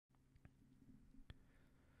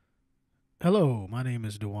Hello, my name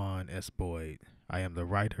is Dewan S. Boyd. I am the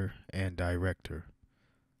writer and director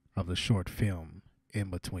of the short film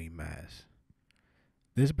Inbwtween Mass.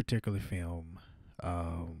 This particular film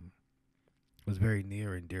um, was very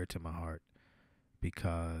near and dear to my heart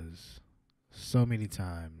because so many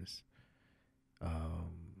times,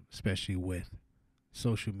 especially with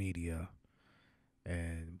social media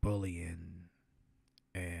and bullying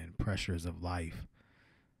and pressures of life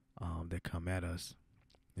that come at us,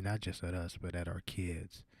 and not just at us, but at our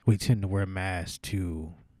kids, we tend to wear masks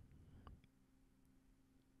to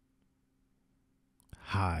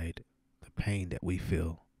hide the pain that we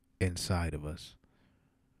feel inside of us.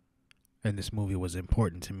 And this movie was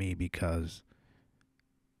important to me because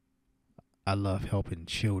I love helping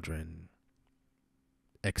children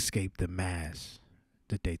escape the mask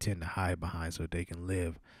that they tend to hide behind so they can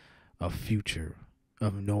live a future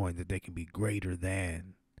of knowing that they can be greater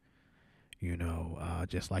than,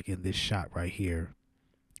 just like in this shot right here,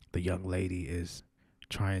 the young lady is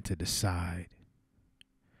trying to decide,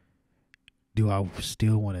 do I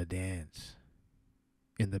still want to dance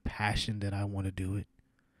in the passion that I want to do it?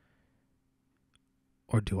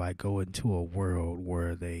 Or do I go into a world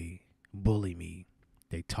where they bully me,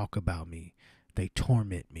 they talk about me, they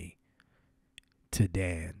torment me to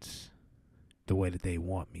dance the way that they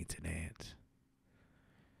want me to dance?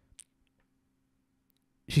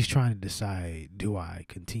 She's trying to decide, do I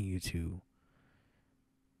continue to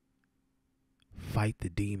fight the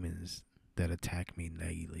demons that attack me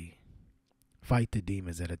daily? Fight the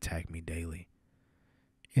demons that attack me daily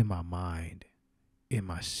in my mind, in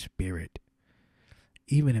my spirit,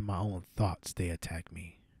 even in my own thoughts, they attack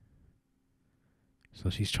me. So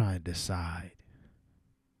she's trying to decide,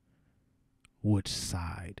 which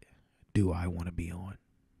side do I want to be on?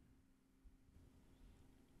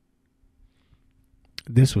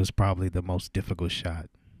 This was probably the most difficult shot,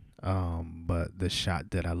 but the shot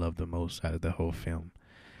that I love the most out of the whole film,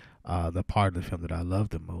 the part of the film that I love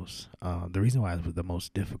the most, the reason why it was the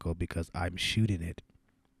most difficult because I'm shooting it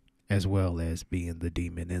as well as being the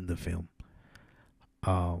demon in the film.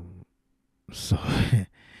 So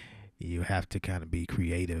you have to kind of be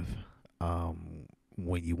creative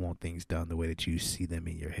when you want things done the way that you see them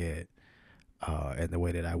in your head. And the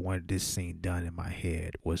way that I wanted this scene done in my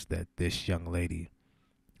head was that this young lady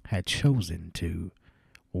had chosen to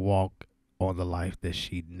walk on the life that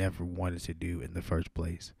she never wanted to do in the first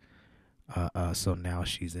place. So now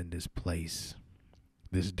she's in this place,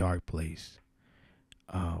 this dark place,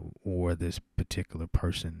 where this particular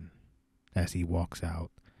person, as he walks out,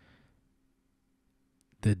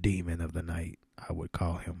 the demon of the night, I would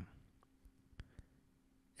call him,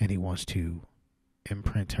 and he wants to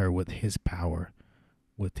imprint her with his power,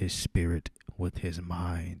 with his spirit, with his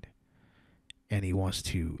mind, and he wants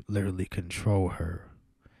to literally control her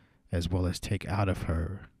as well as take out of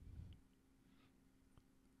her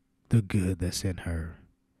the good that's in her,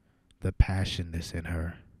 the passion that's in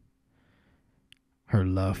her, her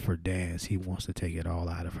love for dance. He wants to take it all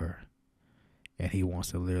out of her, and he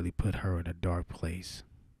wants to literally put her in a dark place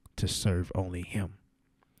to serve only him.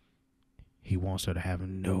 He wants her to have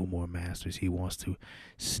no more masters. He wants to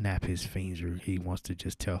snap his finger. He wants to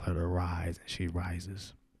just tell her to rise, and she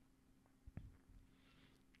rises.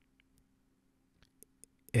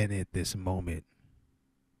 And at this moment,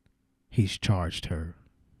 he's charged her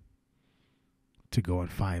to go and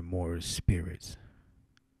find more spirits.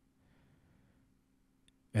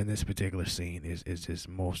 And this particular scene is just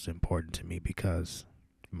most important to me because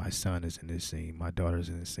my son is in this scene, my daughter's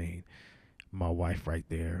in this scene, my wife right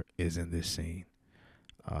there is in this scene,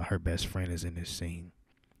 her best friend is in this scene.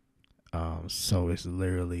 So it's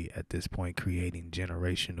literally at this point creating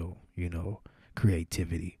generational,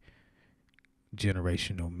 creativity,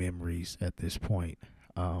 generational memories at this point.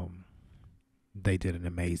 They did an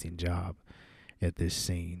amazing job at this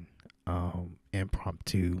scene.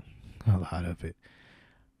 Impromptu, a lot of it.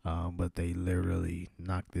 But they literally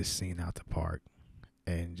knocked this scene out the park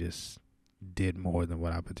and just did more than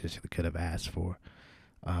what I potentially could have asked for.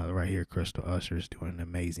 Right here, Crystal Usher is doing an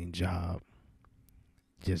amazing job,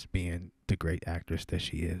 just being the great actress that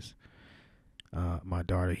she is. My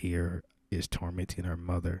daughter here is tormenting her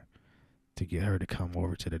mother to get her to come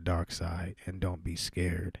over to the dark side and don't be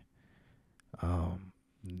scared.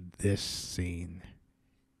 This scene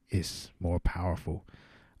is more powerful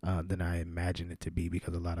than I imagined it to be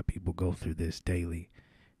because a lot of people go through this daily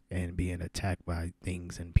and being attacked by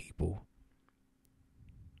things and people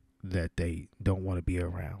that they don't want to be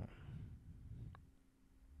around.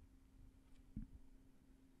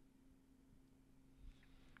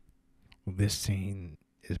 This scene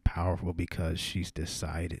is powerful because she's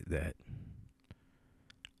decided that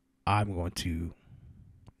I'm going to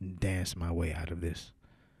dance my way out of this.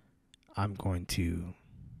 I'm going to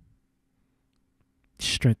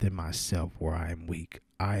strengthen myself where I am weak.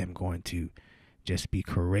 I am going to just be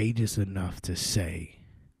courageous enough to say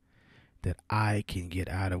that I can get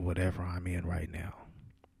out of whatever I'm in right now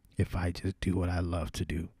if I just do what I love to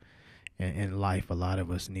do. And in life, a lot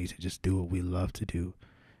of us need to just do what we love to do,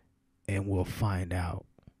 and we'll find out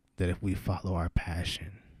that if we follow our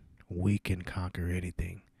passion, we can conquer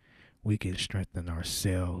anything. We can strengthen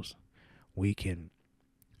ourselves. We can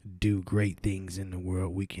do great things in the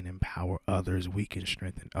world. We can empower others. We can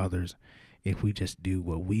strengthen others if we just do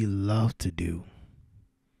what we love to do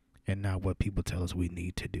and not what people tell us we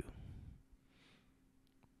need to do.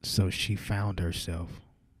 So she found herself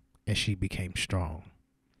and she became strong.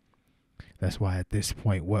 That's why at this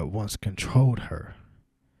point, what once controlled her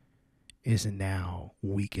is now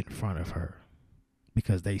weak in front of her,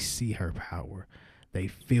 because they see her power. They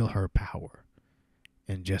feel her power.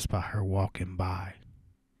 And just by her walking by,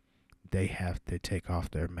 they have to take off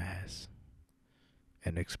their masks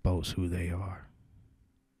and expose who they are.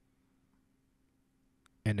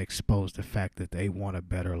 And expose the fact that they want a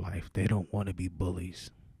better life. They don't want to be bullies.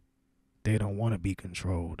 They don't want to be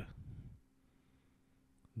controlled.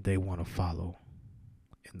 They want to follow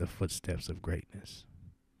in the footsteps of greatness.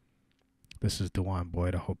 This is Dewan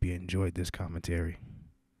Boyd. I hope you enjoyed this commentary.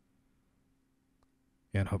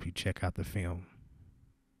 And I hope you check out the film,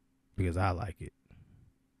 because I like it.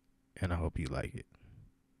 And I hope you like it.